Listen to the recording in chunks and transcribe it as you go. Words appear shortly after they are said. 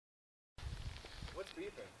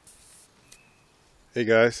Hey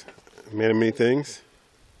guys, man of many things,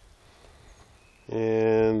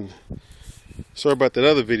 and sorry about that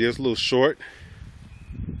other video. It's a little short.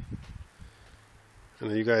 I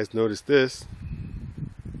know you guys noticed this.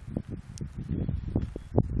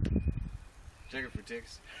 Check it for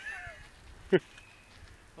ticks.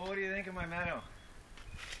 Well, what do you think of my meadow?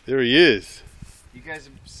 There he is. You guys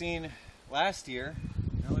have seen last year.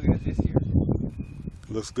 Now look at it this year.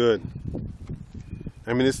 Looks good.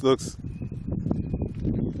 I mean, this looks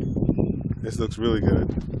really good.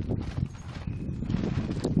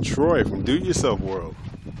 Troy from Do It Yourself World.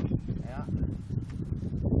 Yeah.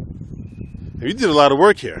 You did a lot of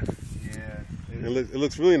work here. Yeah. It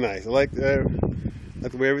looks really nice. I like the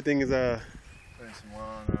way everything is. Putting some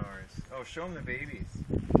long hours. Oh, show them the babies.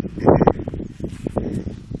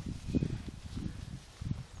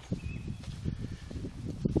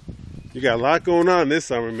 You got a lot going on this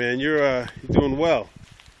summer, man. You're doing well.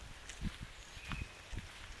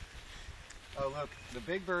 Oh, look, the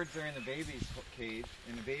big birds are in the babies' cage,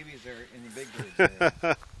 and the babies are in the big birds'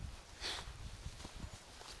 cage.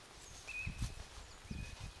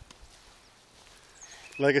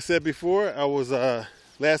 Like I said before, I was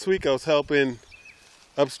last week I was helping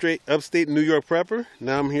upstate New York prepper.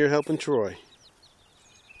 Now I'm here helping Troy.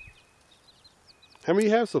 How many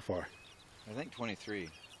you have so far? I think 23.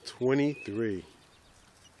 23.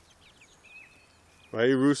 Wow,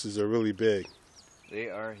 your roosters are really big. They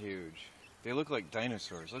are huge. They look like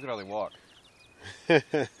dinosaurs. Look at how they walk.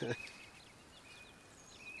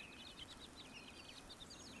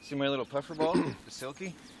 See my little puffer ball, the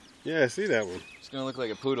silky? Yeah, I see that one. It's gonna look like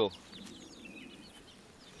a poodle.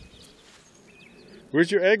 Where's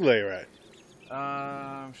your egg layer at?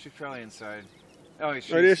 She's probably inside. Oh,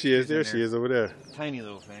 There she is. There she is over there. Tiny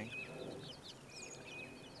little thing.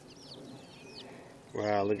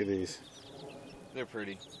 Wow, look at these. They're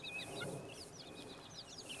pretty.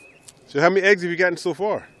 So how many eggs have you gotten so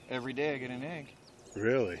far? Every day I get an egg.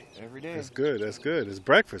 Really? Every day. That's good. That's good. It's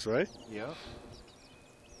breakfast, right? Yep.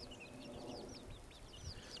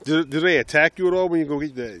 Do they attack you at all when you go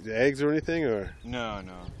get the eggs or anything, or? No,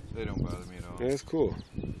 they don't bother me at all. Yeah, that's cool.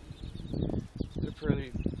 They're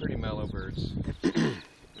pretty mellow birds.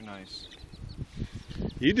 They're nice.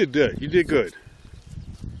 You did good. You did good.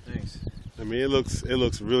 Thanks. I mean, it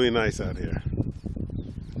looks really nice out here.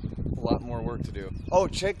 A lot more work to do. Oh,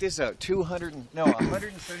 check this out.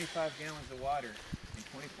 175 gallons of water in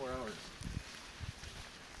 24 hours.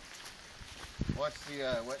 Watch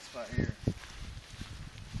the wet spot here.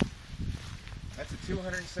 That's a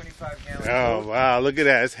 275 gallon. Oh wow, look at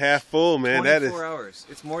that. It's half full, man. 24 hours.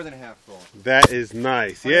 It's more than half full. That is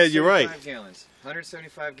nice. Yeah, you're right.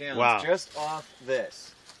 175 gallons. Wow. Just off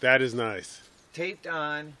this. That is nice. Taped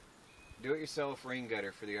on, do-it-yourself rain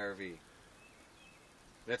gutter for the RV.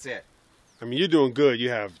 That's it. I mean, you're doing good. You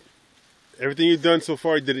have everything you've done so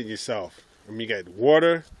far, you did it yourself. I mean, you got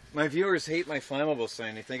water. My viewers hate my flammable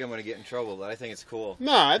sign. They think I'm going to get in trouble, but I think it's cool.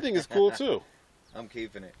 Nah, I think it's cool too. I'm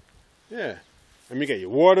keeping it. Yeah. I mean, you got your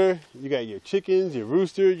water, you got your chickens, your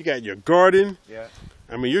rooster, you got your garden. Yeah.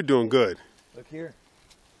 I mean, you're doing good. Look here.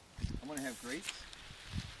 I'm going to have grapes.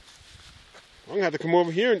 I'm going to have to come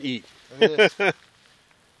over here and eat. Look at this. I'm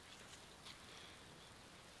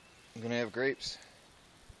going to have grapes.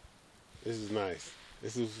 This is nice.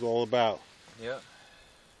 This is what it's all about. Yeah.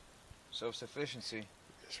 Self-sufficiency.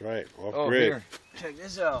 That's right. Off Oh, grid. here. Check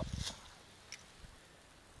this out.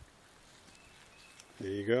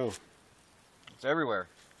 There you go. It's everywhere.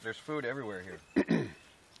 There's food everywhere here.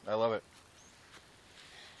 I love it.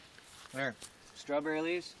 There. Strawberry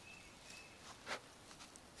leaves.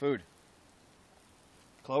 Food.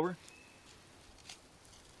 Clover.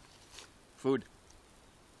 Food.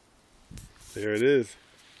 There it is.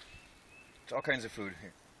 It's all kinds of food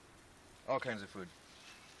here. All kinds of food.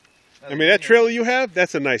 I mean, that trailer you have,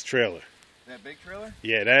 that's a nice trailer. That big trailer?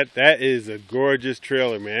 Yeah, that is a gorgeous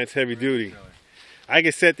trailer, man. It's heavy duty. Trailer. I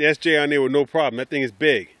can set the SJ on there with no problem. That thing is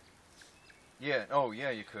big. Yeah. Oh, yeah.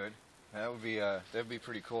 You could. That'd be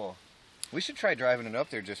pretty cool. We should try driving it up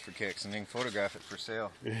there just for kicks and then photograph it for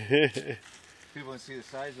sale. People can see the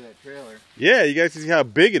size of that trailer. Yeah, you guys can see how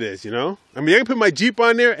big it is. You know. I mean, I can put my Jeep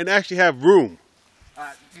on there and actually have room.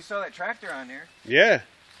 You saw that tractor on there? Yeah.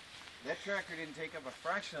 That tractor didn't take up a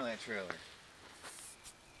fraction of that trailer.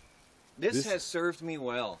 This has served me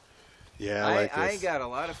well. Yeah, I like this. I got a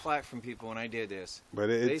lot of flack from people when I did this. But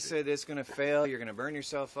they said it's going to fail, you're going to burn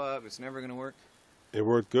yourself up, it's never going to work. It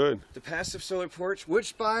worked good. The passive solar porch,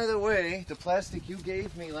 which by the way, the plastic you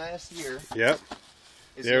gave me last year. Yep.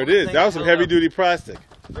 There it is. That was some heavy duty plastic.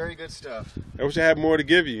 Very good stuff. I wish I had more to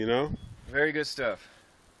give you, you know? Very good stuff.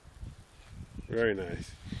 Very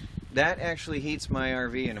nice. That actually heats my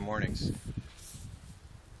RV in the mornings.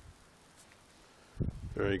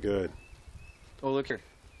 Very good. Oh, look here.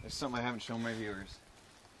 There's something I haven't shown my viewers.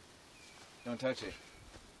 Don't touch it.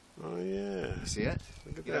 Oh yeah. You see it?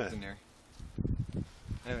 Look at Get that. up in there.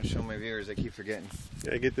 I haven't shown my viewers. I keep forgetting.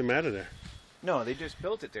 Gotta get them out of there. No, they just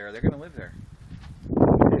built it there. They're going to live there.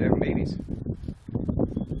 They're having babies.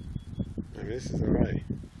 I mean, this is all right.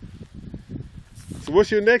 So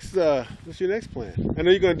what's your next plan? I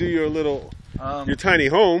know you're gonna do your little your tiny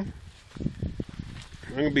home.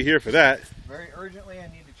 I'm gonna be here for that. Very urgently, I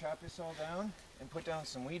need to chop this all down and put down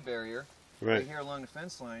some weed barrier right here along the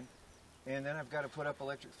fence line, and then I've got to put up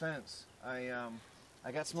electric fence. I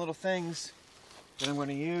got some little things that I'm going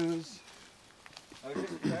to use. I was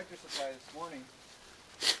just at Tractor Supply this morning.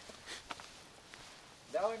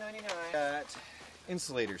 $1.99 at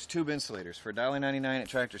insulators, tube insulators for $1.99 at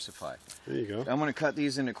Tractor Supply. There you go. I'm going to cut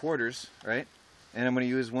these into quarters, right? And I'm going to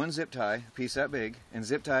use one zip tie, a piece that big, and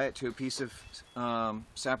zip tie it to a piece of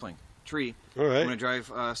sapling, tree. All right. I'm going to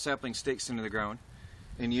drive sapling stakes into the ground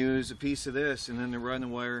and use a piece of this and then run the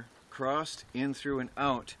wire crossed in, through, and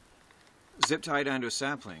out, zip tied onto a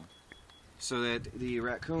sapling so that the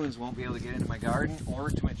raccoons won't be able to get into my garden or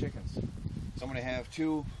to my chickens. So I'm going to have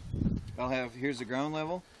two. Here's the ground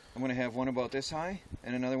level. I'm going to have one about this high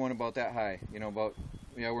and another one about that high, you know, about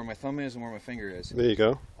where my thumb is and where my finger is. There you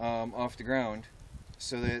go. Off the ground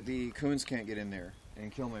so that the coons can't get in there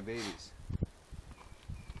and kill my babies.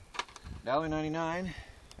 $1.99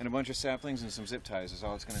 and a bunch of saplings and some zip ties is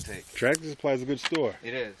all it's going to take. Tractor Supply is a good store.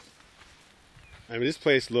 It is. I mean, this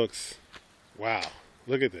place looks, wow.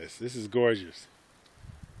 Look at this. This is gorgeous.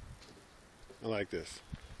 I like this.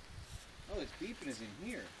 Oh, this beeping is in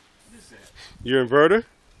here. What is that? Your inverter?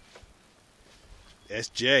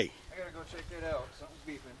 SJ. I gotta go check that out.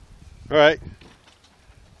 Something's beeping. All right.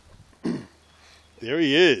 There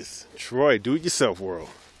he is. Troy, do-it-yourself world.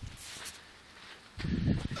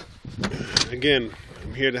 Again,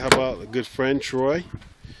 I'm here to help out a good friend, Troy.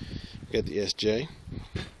 Got the SJ.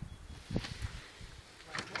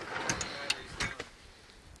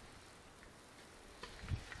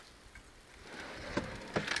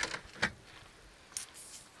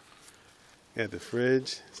 Got the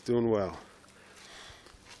fridge. It's doing well.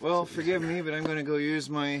 Well, forgive me, but I'm going to go use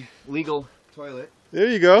my legal toilet. There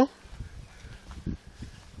you go.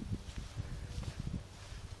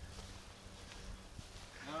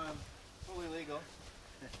 Fully legal.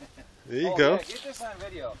 There you go. Yeah, get this on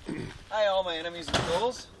video. Hi, all my enemies and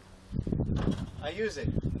trolls. I use it.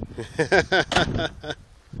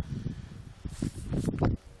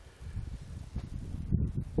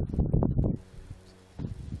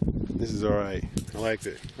 This is all right. I liked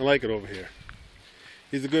it. I like it over here.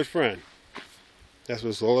 He's a good friend. That's what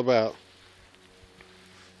it's all about.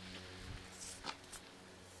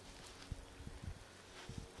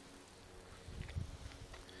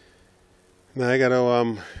 Now I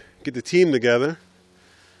gotta get the team together.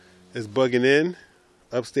 It's Bugging In,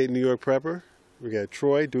 Upstate New York Prepper. We got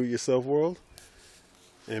Troy, Do-It-Yourself World,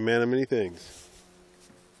 and Man of Many Things.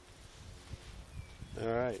 All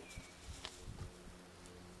right.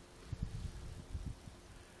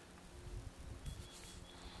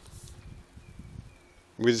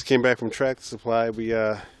 We just came back from Tractor Supply. We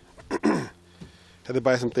had to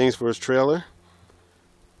buy some things for his trailer,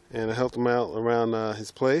 and I helped him out around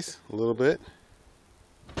his place a little bit.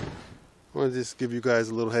 I want to just give you guys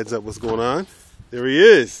a little heads up what's going on. There he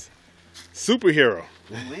is, superhero.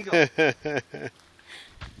 Legal. I keep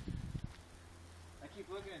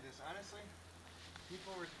looking at this. Honestly,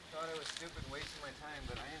 people thought I was stupid and wasting my time,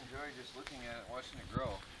 but I enjoy just looking at it, watching it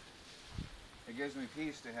grow. It gives me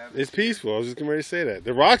peace to have it. It's peaceful. I was just getting ready to say that.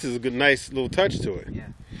 The rocks is a good, nice little touch to it. Yeah.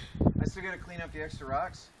 I still got to clean up the extra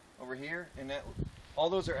rocks over here, and that all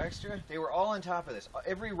those are extra. They were all on top of this.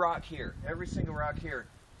 Every rock here, every single rock here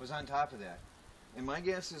was on top of that. And my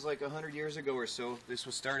guess is like 100 years ago or so, this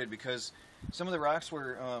was started because some of the rocks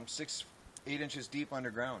were 6-8 inches deep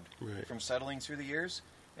underground from settling through the years.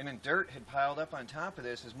 And then dirt had piled up on top of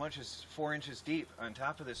this as much as 4 inches deep on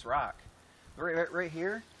top of this rock. Right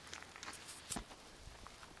here,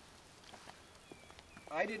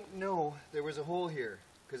 I didn't know there was a hole here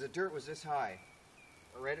because the dirt was this high.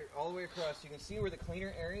 Right all the way across. You can see where the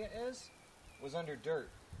cleaner area was under dirt.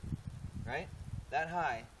 Right? That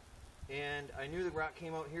high. And I knew the rock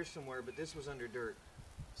came out here somewhere, but this was under dirt.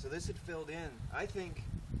 So this had filled in, I think,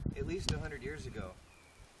 at least 100 years ago,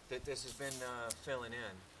 that this has been filling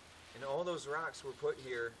in. And all those rocks were put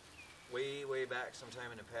here way, way back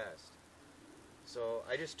sometime in the past. So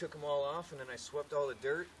I just took them all off, and then I swept all the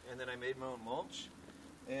dirt, and then I made my own mulch.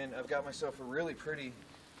 And I've got myself a really pretty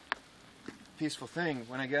peaceful thing.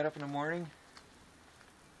 When I get up in the morning,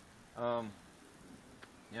 you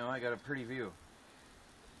know, I got a pretty view.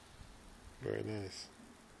 Very nice.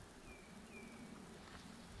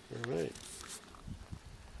 All right.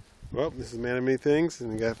 Well, this is Man of Many Things,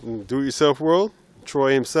 and we got from Do-It-Yourself World,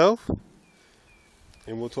 Troy himself,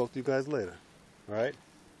 and we'll talk to you guys later. All right? Is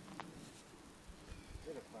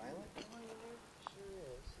it a violet going in there? Sure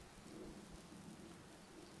is.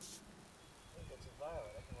 I think that's a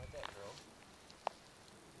violet. I can let that grow.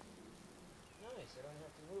 Nice. I don't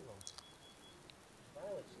have to move them.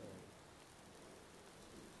 Violets